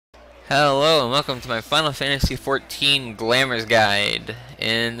Hello and welcome to my Final Fantasy XIV Glamours guide.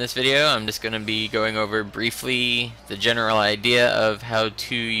 In this video I'm just going to be going over briefly the general idea of how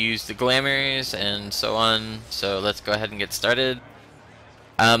to use the Glamours and so on. So let's go ahead and get started.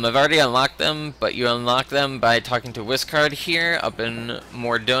 I've already unlocked them, but you unlock them by talking to Wiscard here up in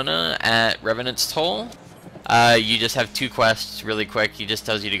Mordona at Revenant's Toll. You just have two quests really quick. He just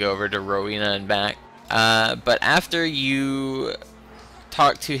tells you to go over to Rowena and back. But after you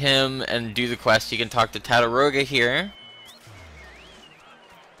talk to him and do the quest, you can talk to Tataroga here.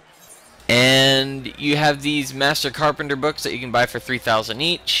 And you have these Master Carpenter books that you can buy for 3,000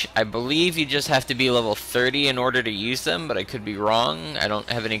 each. I believe you just have to be level 30 in order to use them, but I could be wrong. I don't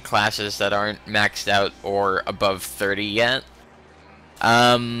have any classes that aren't maxed out or above 30 yet.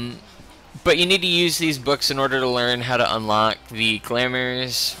 But you need to use these books in order to learn how to unlock the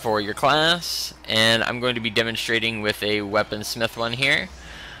Glamours for your class, and I'm going to be demonstrating with a weaponsmith one here.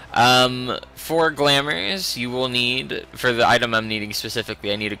 For Glamours, you will need, for the item I'm needing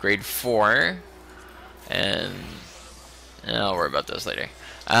specifically, I need a grade 4, and I'll worry about those later.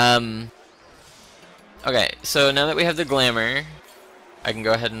 Okay, so now that we have the Glamour, I can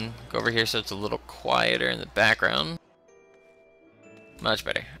go ahead and go over here so it's a little quieter in the background. Much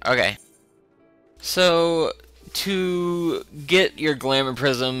better. Okay. So, to get your Glamour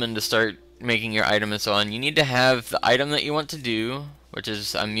Prism and to start making your item and so on, you need to have the item that you want to do, which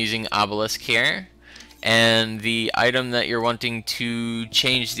is, I'm using Obelisk here, and the item that you're wanting to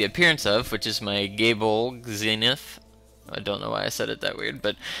change the appearance of, which is my Gable Zenith. I don't know why I said it that weird,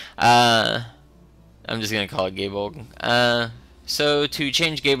 but I'm just going to call it Gable. So, to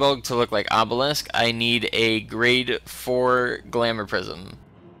change Gable to look like Obelisk, I need a grade 4 Glamour Prism.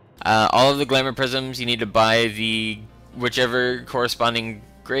 All of the Glamour Prisms, you need to buy the whichever corresponding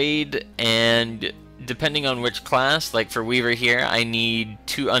grade, and depending on which class, like for Weaver here, I need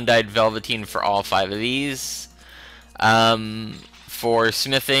 2 Undyed Velveteen for all 5 of these. For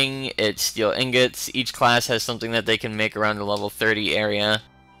Smithing, it's Steel Ingots. Each class has something that they can make around the level 30 area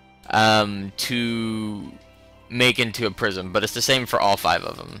to make into a prism, but it's the same for all 5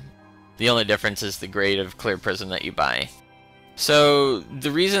 of them. The only difference is the grade of clear prism that you buy. So, the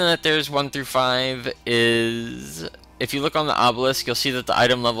reason that there's 1 through 5 is, if you look on the Obelisk, you'll see that the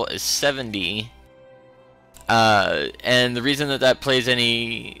item level is 70. And the reason that that plays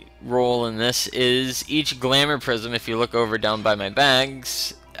any role in this is each Glamour Prism, if you look over down by my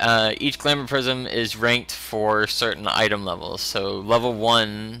bags, each Glamour Prism is ranked for certain item levels. So, level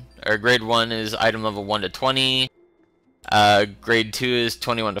 1, or grade 1 is item level 1 to 20. Grade 2 is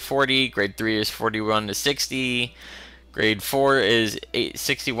 21 to 40. Grade 3 is 41 to 60. Grade 4 is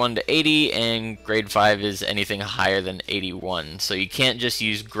 61 to 80, and grade 5 is anything higher than 81. So you can't just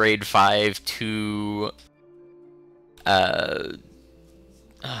use grade 5 to, oh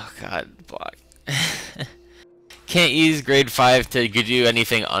god, block. Can't use grade 5 to do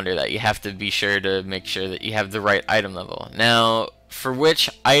anything under that. You have to be sure to make sure that you have the right item level. Now, for which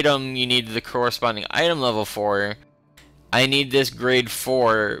item you need the corresponding item level for, I need this grade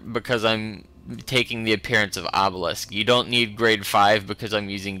 4 because I'm taking the appearance of Obelisk. You don't need grade 5 because I'm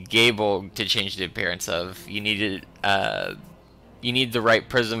using Gable to change the appearance of. You need you need the right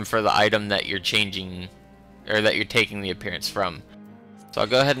prism for the item that you're changing, or that you're taking the appearance from. So I'll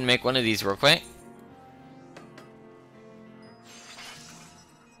go ahead and make one of these real quick.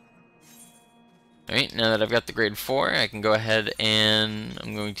 Alright, now that I've got the grade 4, I can go ahead and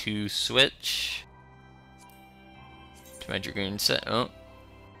I'm going to switch to my Dragoon set. Oh.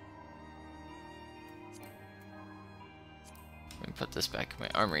 Let me put this back in my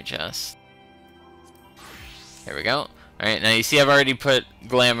armory chest. There we go. Alright, now you see I've already put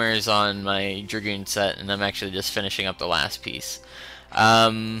Glamours on my Dragoon set, and I'm actually just finishing up the last piece.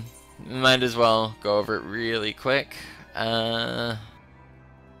 Might as well go over it really quick. Where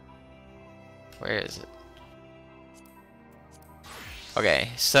is it? Okay,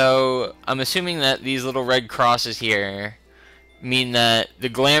 so I'm assuming that these little red crosses here mean that the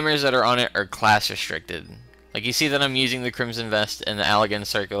Glamours that are on it are class restricted. Like, you see that I'm using the Crimson Vest and the Allegan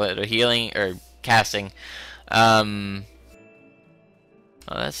Circlet, or healing, or casting. Oh,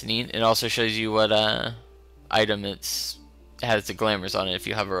 that's neat. It also shows you what item it has the Glamours on it if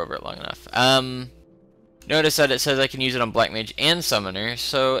you hover over it long enough. Notice that it says I can use it on Black Mage and Summoner,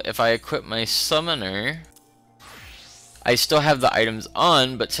 so if I equip my Summoner, I still have the items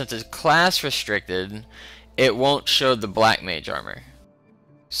on, but since it's class restricted, it won't show the Black Mage armor.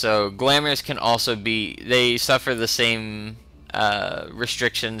 So Glamours can also be, they suffer the same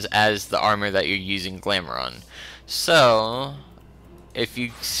restrictions as the armor that you're using Glamour on. So, if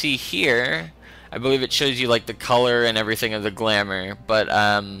you see here, I believe it shows you like the color and everything of the Glamour, but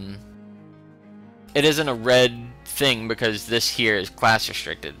it isn't a red thing because this here is class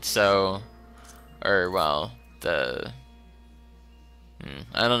restricted. So, or well, I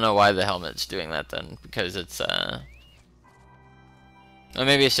don't know why the helmet's doing that then, because it's or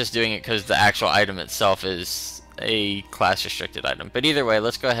maybe it's just doing it because the actual item itself is a class restricted item. But either way,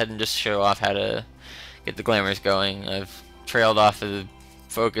 let's go ahead and just show off how to get the glamours going. I've trailed off of the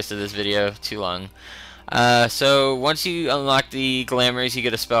focus of this video too long. So once you unlock the glamours, you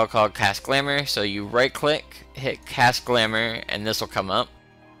get a spell called Cast Glamour. So you right click, hit Cast Glamour, and this will come up.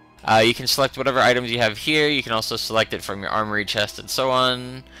 You can select whatever items you have here. You can also select it from your armory chest and so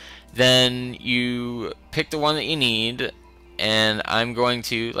on. Then you pick the one that you need, and I'm going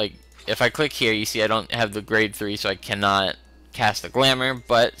to, like, if I click here, you see I don't have the grade 3, so I cannot cast the glamour,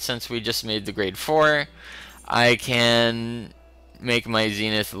 but since we just made the grade 4, I can make my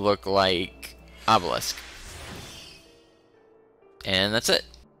zenith look like obelisk. And that's it.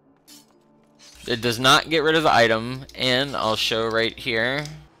 It does not get rid of the item, and I'll show right here.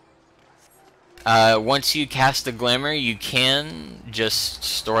 Once you cast the glamour, you can just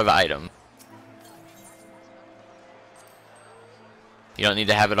store the item. You don't need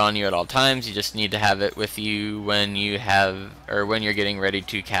to have it on you at all times, you just need to have it with you when you have, or when you're getting ready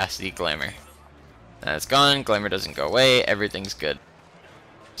to cast the glamour. That's gone, glamour doesn't go away, everything's good.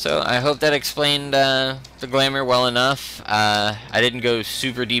 So I hope that explained the glamour well enough. I didn't go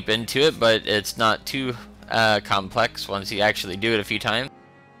super deep into it, but it's not too complex once you actually do it a few times.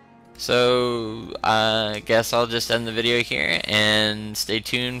 So I guess I'll just end the video here, and stay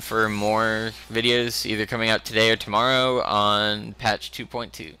tuned for more videos either coming out today or tomorrow on patch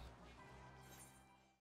 2.2.